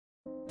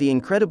The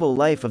incredible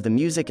life of the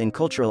music and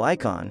cultural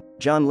icon,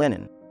 John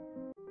Lennon.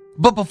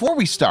 But before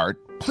we start,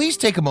 please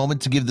take a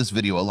moment to give this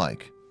video a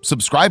like,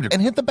 subscribe, and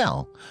hit the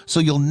bell so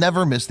you'll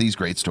never miss these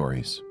great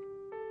stories.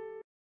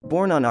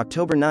 Born on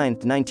October 9,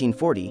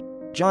 1940,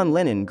 John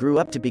Lennon grew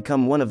up to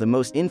become one of the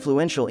most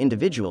influential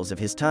individuals of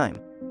his time.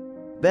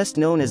 Best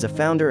known as a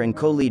founder and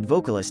co-lead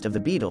vocalist of the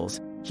Beatles,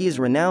 he is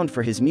renowned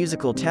for his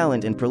musical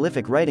talent and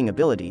prolific writing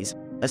abilities,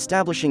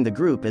 establishing the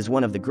group as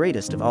one of the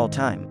greatest of all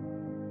time.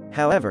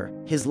 However,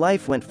 his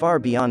life went far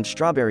beyond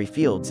strawberry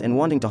fields and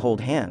wanting to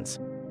hold hands.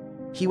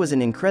 He was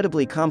an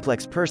incredibly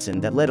complex person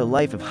that led a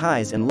life of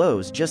highs and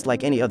lows just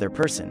like any other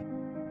person.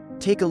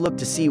 Take a look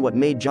to see what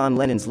made John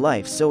Lennon's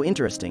life so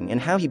interesting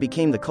and how he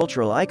became the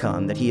cultural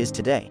icon that he is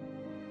today.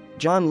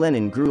 John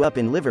Lennon grew up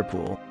in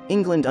Liverpool,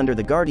 England under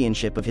the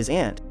guardianship of his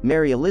aunt,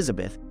 Mary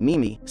Elizabeth,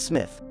 Mimi,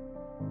 Smith.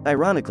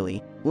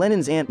 Ironically,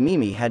 Lennon's aunt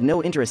Mimi had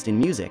no interest in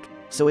music,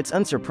 so it's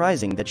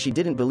unsurprising that she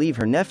didn't believe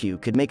her nephew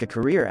could make a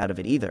career out of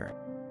it either.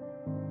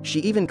 She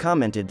even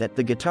commented that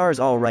the guitar's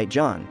all right,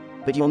 John,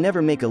 but you'll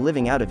never make a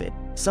living out of it,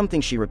 something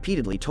she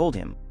repeatedly told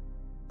him.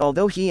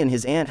 Although he and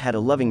his aunt had a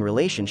loving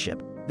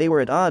relationship, they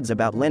were at odds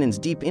about Lennon's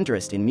deep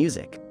interest in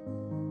music.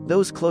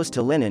 Those close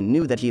to Lennon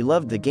knew that he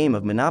loved the game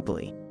of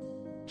Monopoly.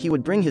 He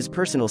would bring his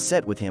personal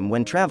set with him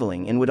when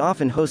traveling and would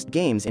often host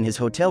games in his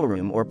hotel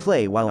room or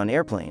play while on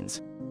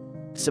airplanes.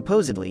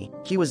 Supposedly,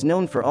 he was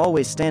known for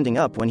always standing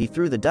up when he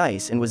threw the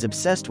dice and was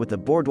obsessed with the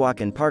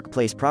Boardwalk and Park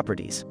Place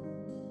properties.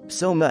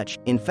 So much,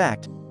 in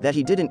fact, that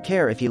he didn't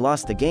care if he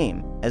lost the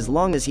game, as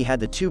long as he had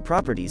the two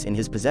properties in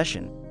his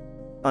possession.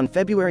 On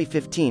February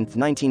 15,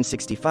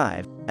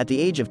 1965, at the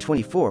age of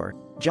 24,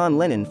 John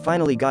Lennon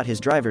finally got his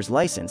driver's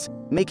license,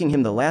 making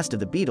him the last of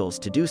the Beatles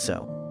to do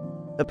so.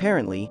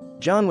 Apparently,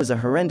 John was a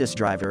horrendous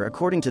driver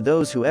according to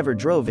those who ever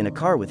drove in a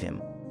car with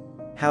him.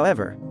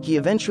 However, he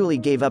eventually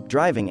gave up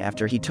driving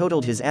after he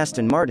totaled his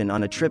Aston Martin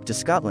on a trip to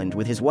Scotland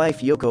with his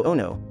wife Yoko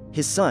Ono,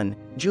 his son,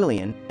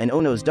 Julian, and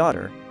Ono's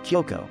daughter,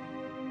 Kyoko.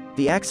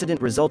 The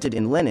accident resulted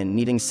in Lennon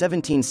needing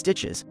 17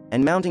 stitches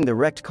and mounting the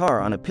wrecked car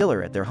on a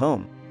pillar at their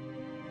home.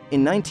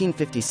 In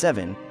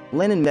 1957,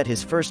 Lennon met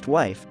his first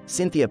wife,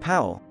 Cynthia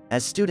Powell,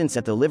 as students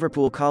at the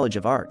Liverpool College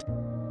of Art.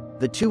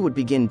 The two would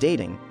begin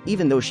dating,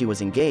 even though she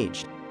was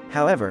engaged.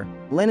 However,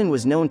 Lennon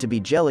was known to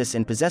be jealous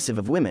and possessive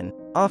of women,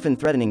 often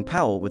threatening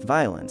Powell with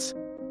violence.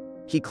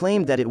 He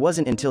claimed that it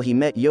wasn't until he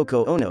met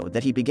Yoko Ono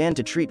that he began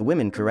to treat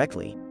women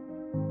correctly.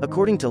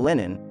 According to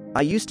Lennon,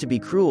 "I used to be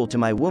cruel to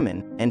my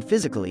woman, and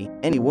physically,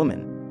 any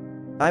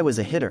woman. I was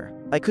a hitter.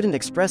 I couldn't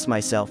express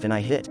myself and I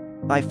hit.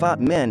 I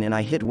fought men and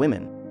I hit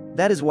women.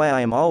 That is why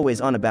I am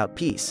always on about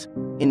peace."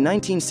 In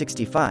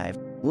 1965,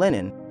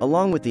 Lennon,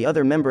 along with the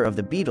other member of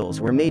the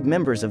Beatles, were made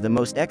members of the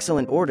Most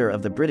Excellent Order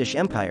of the British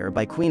Empire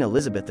by Queen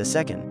Elizabeth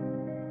II.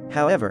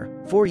 However,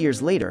 4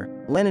 years later,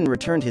 Lennon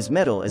returned his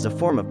medal as a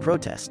form of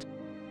protest.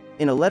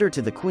 In a letter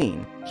to the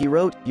Queen, he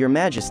wrote, "Your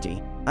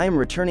Majesty, I am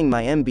returning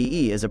my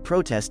MBE as a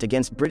protest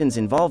against Britain's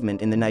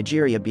involvement in the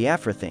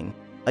Nigeria-Biafra thing,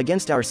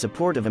 against our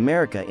support of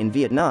America in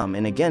Vietnam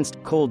and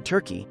against Cold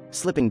Turkey,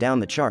 slipping down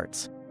the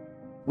charts.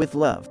 With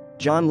love,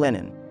 John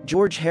Lennon."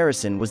 George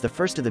Harrison was the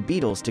first of the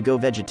Beatles to go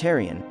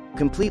vegetarian,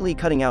 completely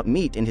cutting out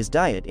meat in his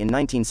diet in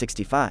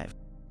 1965.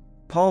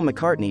 Paul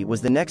McCartney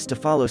was the next to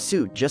follow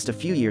suit just a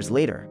few years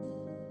later.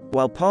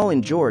 While Paul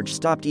and George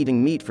stopped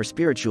eating meat for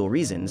spiritual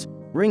reasons,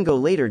 Ringo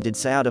later did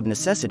so out of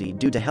necessity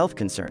due to health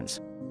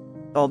concerns.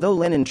 Although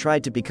Lennon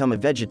tried to become a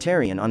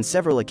vegetarian on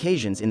several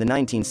occasions in the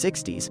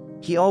 1960s,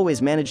 he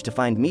always managed to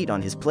find meat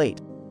on his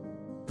plate.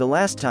 The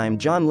last time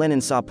John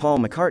Lennon saw Paul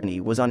McCartney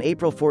was on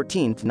April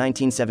 14,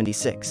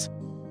 1976.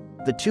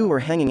 The two were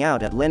hanging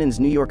out at Lennon's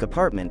New York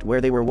apartment where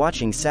they were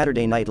watching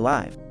Saturday Night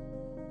Live.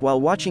 While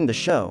watching the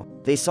show,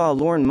 they saw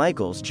Lorne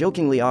Michaels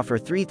jokingly offer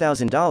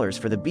 $3,000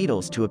 for the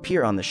Beatles to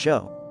appear on the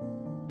show.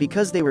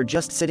 Because they were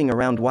just sitting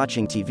around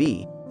watching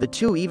TV, the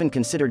two even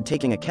considered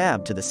taking a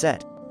cab to the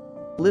set.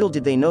 Little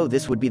did they know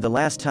this would be the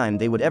last time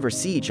they would ever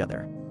see each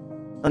other.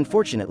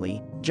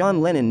 Unfortunately,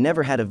 John Lennon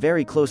never had a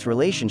very close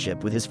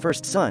relationship with his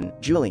first son,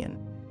 Julian.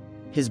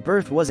 His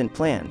birth wasn't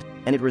planned,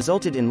 and it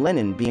resulted in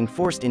Lennon being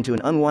forced into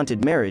an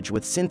unwanted marriage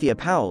with Cynthia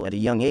Powell at a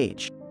young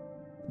age.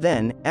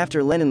 Then,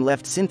 after Lennon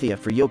left Cynthia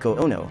for Yoko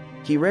Ono,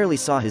 he rarely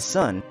saw his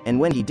son, and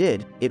when he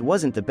did, it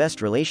wasn't the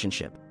best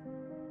relationship.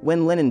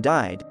 When Lennon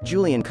died,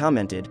 Julian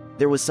commented,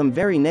 "There was some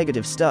very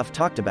negative stuff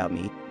talked about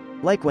me,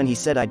 like when he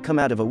said I'd come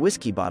out of a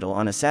whiskey bottle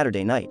on a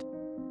Saturday night.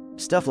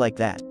 Stuff like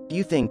that.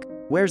 You think,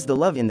 where's the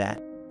love in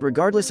that?"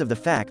 Regardless of the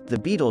fact the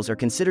Beatles are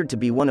considered to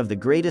be one of the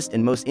greatest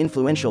and most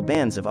influential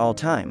bands of all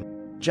time,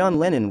 John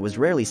Lennon was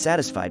rarely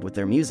satisfied with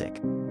their music.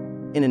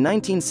 In a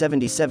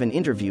 1977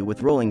 interview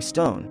with Rolling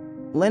Stone,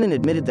 Lennon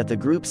admitted that the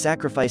group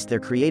sacrificed their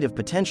creative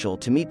potential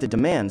to meet the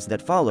demands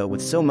that follow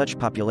with so much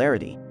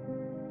popularity.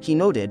 He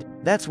noted,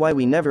 "That's why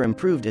we never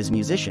improved as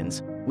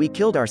musicians, we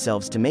killed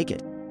ourselves to make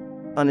it."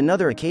 On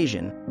another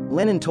occasion,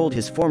 Lennon told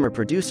his former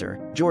producer,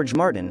 George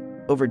Martin,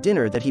 over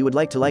dinner that he would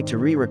like to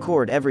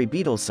re-record every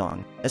Beatles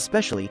song,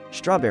 especially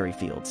Strawberry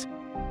Fields.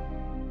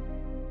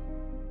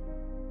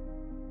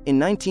 In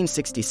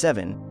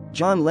 1967,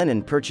 John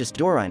Lennon purchased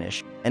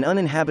Dorinish, an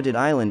uninhabited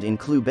island in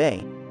Clew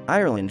Bay,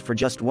 Ireland for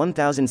just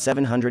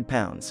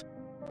 £1,700.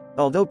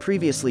 Although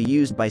previously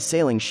used by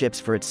sailing ships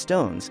for its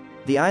stones,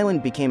 the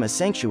island became a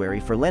sanctuary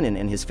for Lennon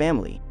and his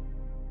family.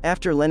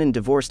 After Lennon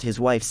divorced his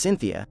wife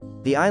Cynthia,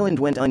 the island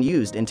went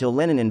unused until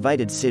Lennon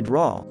invited Sid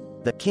Roll,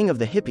 the king of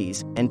the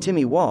hippies, and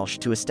Timmy Walsh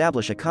to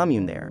establish a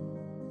commune there.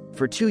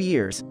 For 2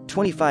 years,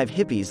 25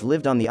 hippies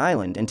lived on the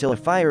island until a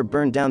fire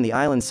burned down the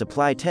island's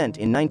supply tent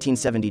in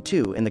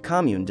 1972 and the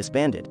commune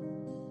disbanded.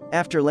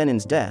 After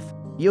Lennon's death,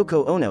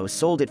 Yoko Ono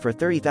sold it for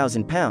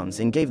 £30,000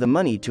 and gave the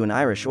money to an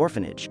Irish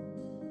orphanage.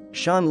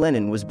 Sean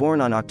Lennon was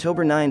born on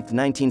October 9,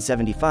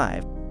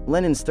 1975,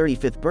 Lennon's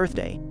 35th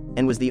birthday,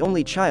 and was the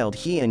only child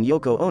he and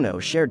Yoko Ono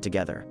shared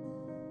together.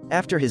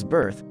 After his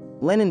birth,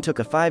 Lennon took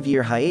a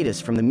 5-year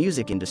hiatus from the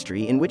music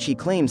industry in which he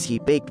claims he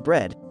baked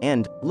bread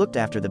and looked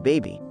after the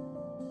baby.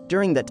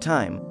 During that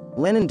time,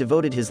 Lennon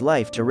devoted his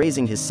life to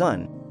raising his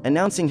son,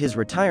 announcing his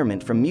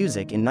retirement from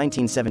music in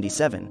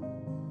 1977.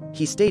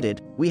 He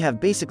stated, "We have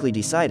basically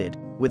decided,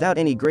 without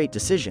any great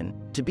decision,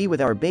 to be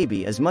with our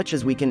baby as much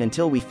as we can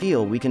until we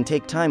feel we can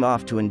take time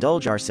off to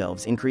indulge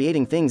ourselves in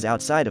creating things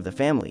outside of the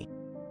family."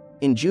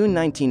 In June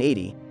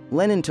 1980,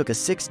 Lennon took a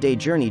 6-day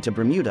journey to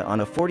Bermuda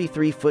on a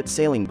 43-foot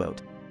sailing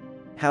boat.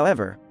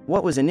 However,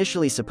 what was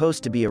initially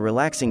supposed to be a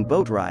relaxing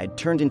boat ride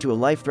turned into a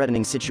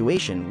life-threatening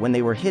situation when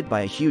they were hit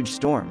by a huge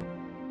storm.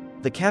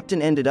 The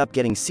captain ended up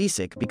getting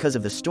seasick because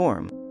of the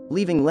storm,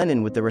 leaving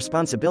Lennon with the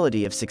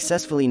responsibility of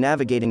successfully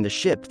navigating the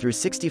ship through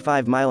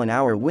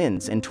 65-mile-an-hour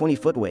winds and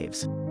 20-foot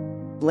waves.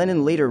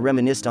 Lennon later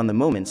reminisced on the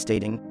moment,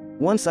 stating,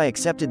 "Once I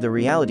accepted the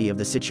reality of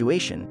the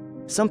situation,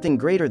 something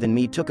greater than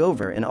me took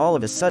over and all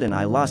of a sudden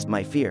I lost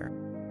my fear.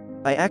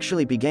 I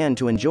actually began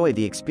to enjoy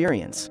the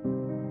experience."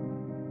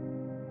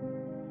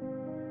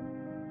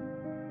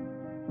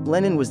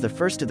 Lennon was the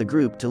first of the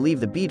group to leave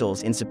the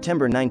Beatles in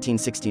September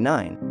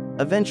 1969,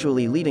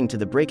 eventually leading to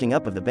the breaking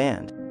up of the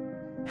band.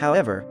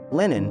 However,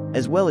 Lennon,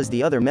 as well as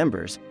the other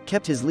members,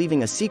 kept his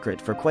leaving a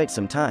secret for quite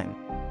some time.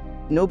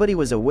 Nobody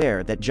was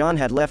aware that John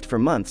had left for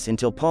months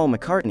until Paul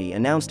McCartney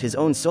announced his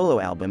own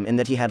solo album and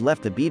that he had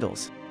left the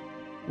Beatles.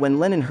 When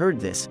Lennon heard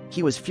this,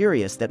 he was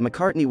furious that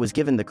McCartney was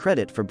given the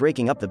credit for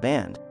breaking up the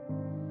band.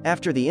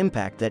 After the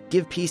impact that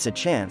 "Give Peace a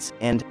Chance"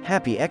 and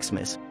 "Happy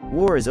Xmas,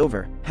 War is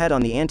Over" had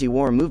on the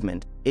anti-war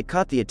movement, it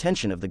caught the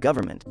attention of the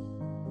government.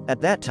 At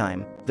that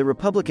time, the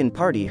Republican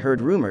Party heard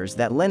rumors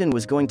that Lennon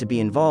was going to be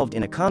involved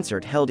in a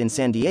concert held in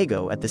San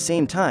Diego at the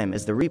same time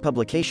as the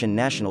Republican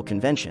National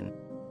Convention.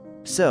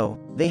 So,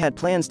 they had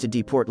plans to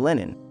deport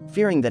Lennon,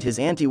 fearing that his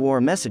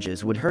anti-war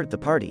messages would hurt the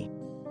party.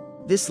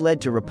 This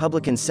led to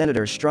Republican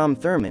Senator Strom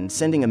Thurmond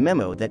sending a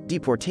memo that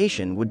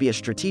deportation would be a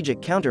strategic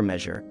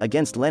countermeasure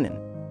against Lennon.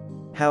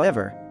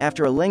 However,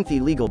 after a lengthy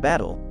legal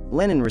battle,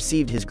 Lennon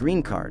received his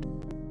green card.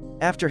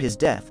 After his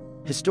death,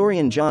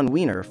 historian John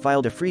Wiener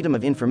filed a Freedom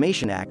of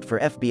Information Act for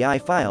FBI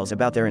files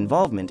about their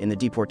involvement in the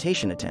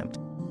deportation attempt.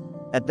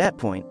 At that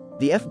point,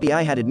 the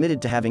FBI had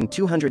admitted to having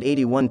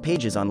 281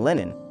 pages on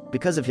Lennon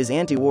because of his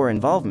anti-war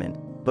involvement,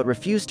 but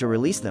refused to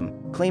release them,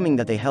 claiming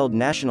that they held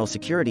national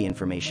security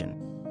information.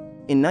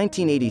 In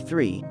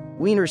 1983,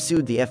 Wiener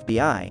sued the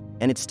FBI,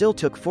 and it still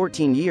took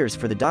 14 years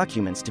for the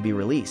documents to be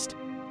released.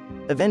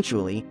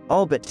 Eventually,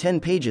 all but 10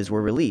 pages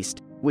were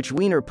released, which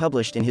Wiener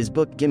published in his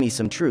book Gimme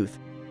Some Truth,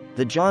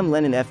 The John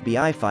Lennon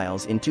FBI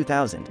Files in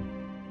 2000.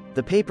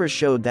 The papers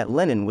showed that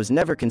Lennon was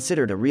never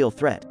considered a real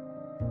threat.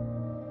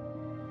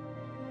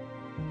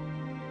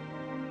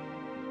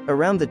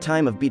 Around the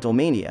time of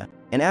Beatlemania,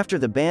 and after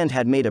the band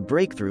had made a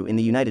breakthrough in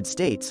the United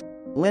States,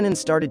 Lennon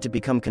started to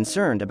become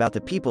concerned about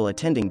the people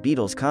attending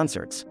Beatles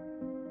concerts.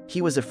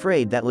 He was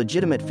afraid that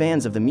legitimate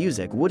fans of the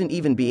music wouldn't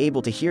even be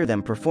able to hear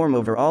them perform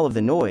over all of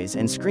the noise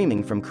and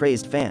screaming from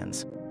crazed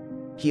fans.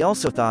 He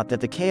also thought that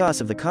the chaos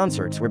of the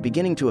concerts were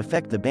beginning to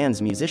affect the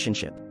band's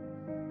musicianship.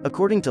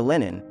 According to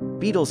Lennon,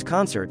 Beatles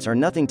concerts are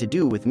nothing to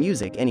do with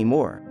music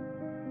anymore.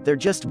 They're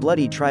just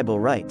bloody tribal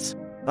rites.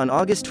 On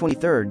August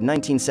 23,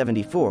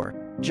 1974,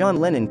 John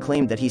Lennon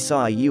claimed that he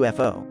saw a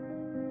UFO.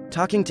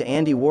 Talking to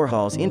Andy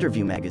Warhol's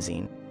Interview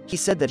magazine, he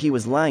said that he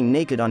was lying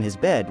naked on his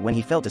bed when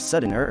he felt a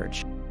sudden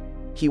urge.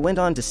 He went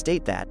on to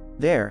state that,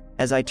 "There,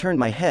 as I turned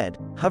my head,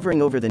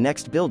 hovering over the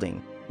next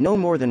building, no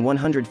more than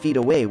 100 feet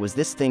away was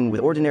this thing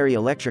with ordinary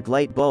electric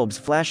light bulbs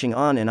flashing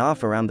on and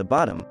off around the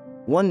bottom,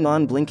 one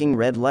non-blinking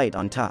red light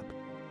on top."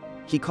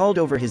 He called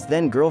over his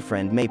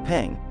then-girlfriend May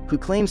Peng, who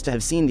claims to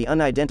have seen the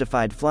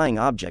unidentified flying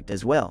object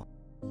as well.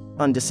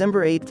 On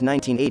December 8,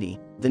 1980,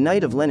 the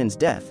night of Lennon's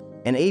death,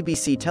 an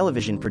ABC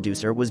television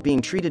producer was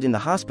being treated in the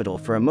hospital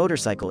for a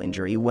motorcycle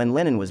injury when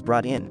Lennon was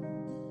brought in.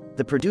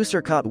 The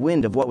producer caught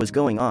wind of what was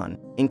going on,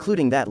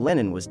 including that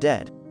Lennon was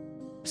dead.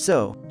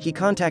 So, he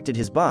contacted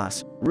his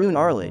boss, Roone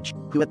Arledge,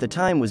 who at the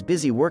time was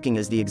busy working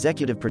as the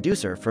executive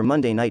producer for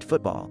Monday Night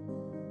Football.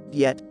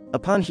 Yet,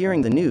 upon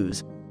hearing the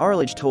news,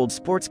 Arledge told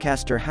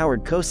sportscaster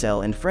Howard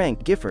Cosell and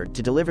Frank Gifford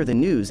to deliver the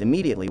news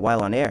immediately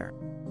while on air.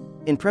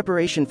 In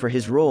preparation for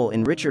his role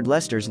in Richard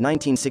Lester's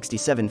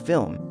 1967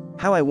 film,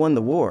 How I Won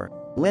the War,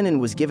 Lennon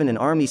was given an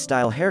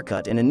army-style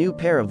haircut and a new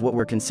pair of what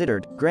were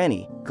considered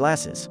granny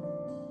glasses.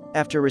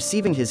 After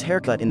receiving his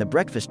haircut in the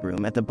breakfast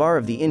room at the bar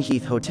of the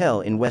Inheath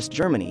Hotel in West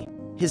Germany,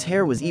 his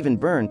hair was even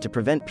burned to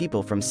prevent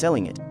people from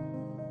selling it.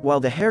 While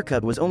the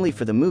haircut was only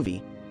for the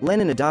movie,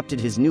 Lennon adopted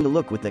his new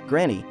look with the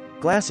granny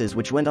glasses,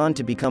 which went on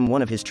to become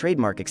one of his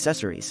trademark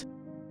accessories.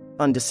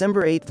 On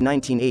December 8,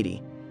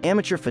 1980,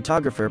 amateur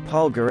photographer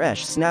Paul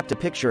Goresh snapped a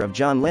picture of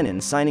John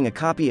Lennon signing a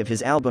copy of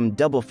his album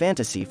Double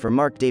Fantasy for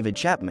Mark David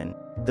Chapman,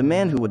 the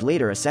man who would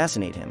later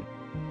assassinate him.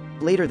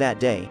 Later that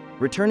day,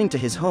 returning to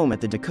his home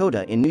at the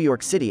Dakota in New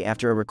York City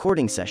after a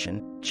recording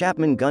session,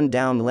 Chapman gunned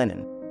down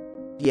Lennon.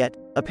 Yet,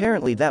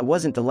 apparently that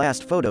wasn't the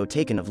last photo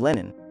taken of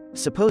Lennon.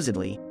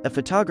 Supposedly, a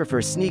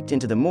photographer sneaked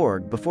into the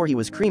morgue before he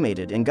was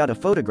cremated and got a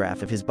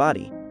photograph of his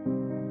body.